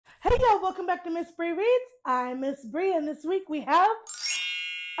Hey y'all, welcome back to Miss Bree Reads. I'm Miss Bree, and this week we have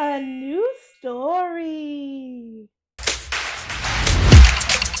a new story.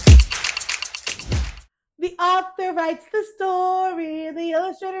 The author writes the story, the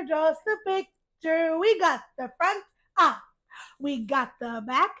illustrator draws the picture. We got the front, we got the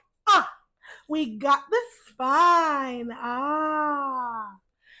back, we got the spine, The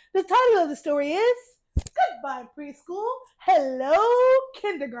title of the story is Goodbye Preschool, Hello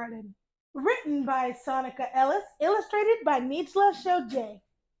Kindergarten. Written by Sonica Ellis, illustrated by Nijla Shojay.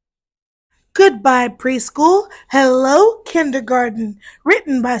 Goodbye Preschool, Hello Kindergarten.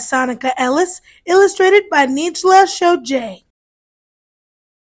 Written by Sonica Ellis, illustrated by Nijla Shojay.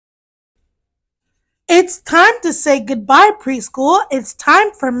 It's time to say goodbye, preschool. It's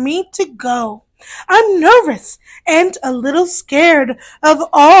time for me to go. I'm nervous and a little scared of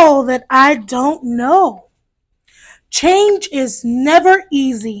all that I don't know. Change is never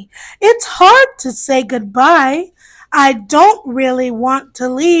easy. It's hard to say goodbye. I don't really want to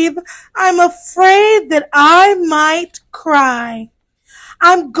leave. I'm afraid that I might cry.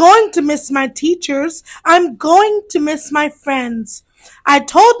 I'm going to miss my teachers. I'm going to miss my friends. I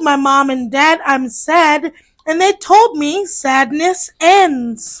told my mom and dad I'm sad, and they told me sadness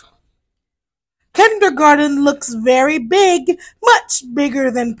ends. Kindergarten looks very big, much bigger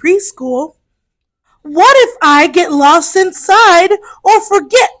than preschool. What if I get lost inside or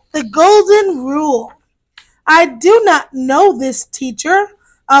forget the golden rule? I do not know this teacher,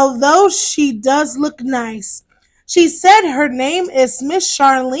 although she does look nice. She said her name is Miss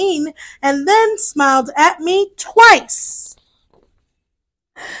Charlene and then smiled at me twice.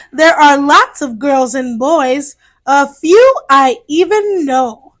 There are lots of girls and boys, a few I even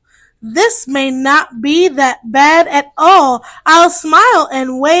know. This may not be that bad at all. I'll smile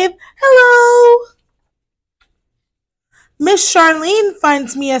and wave hello. Miss Charlene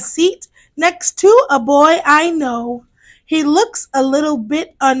finds me a seat next to a boy I know. He looks a little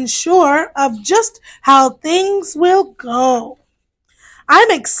bit unsure of just how things will go. I'm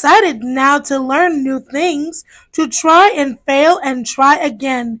excited now to learn new things, to try and fail and try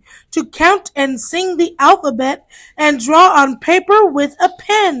again, to count and sing the alphabet and draw on paper with a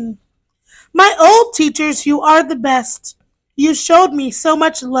pen. My old teachers, you are the best. You showed me so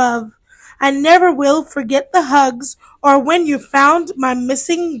much love. I never will forget the hugs or when you found my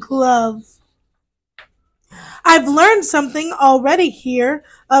missing glove. I've learned something already here,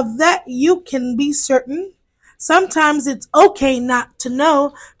 of that you can be certain. Sometimes it's okay not to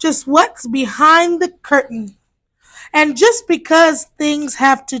know just what's behind the curtain. And just because things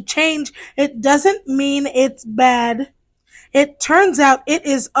have to change, it doesn't mean it's bad. It turns out it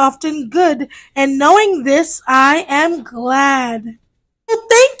is often good, and knowing this, I am glad. Well,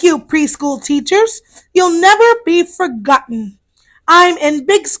 thank you, preschool teachers. You'll never be forgotten. I'm in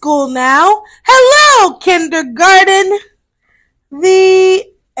big school now. Hello, kindergarten. The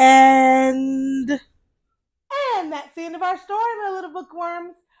end. And that's the end of our story, my little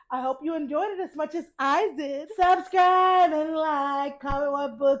bookworms. I hope you enjoyed it as much as I did. Subscribe and like, comment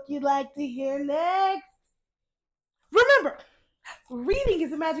what book you'd like to hear next. Remember, reading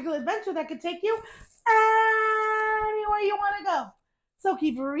is a magical adventure that can take you anywhere you want to go. So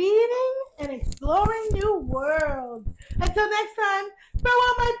keep reading and exploring new worlds. Until next time,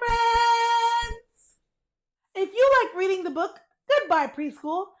 farewell, my friends! If you like reading the book Goodbye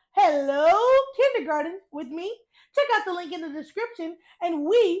Preschool, Hello Kindergarten with me, check out the link in the description and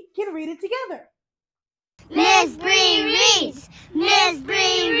we can read it together. Miss Bree reads! Miss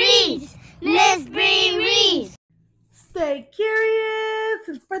Bree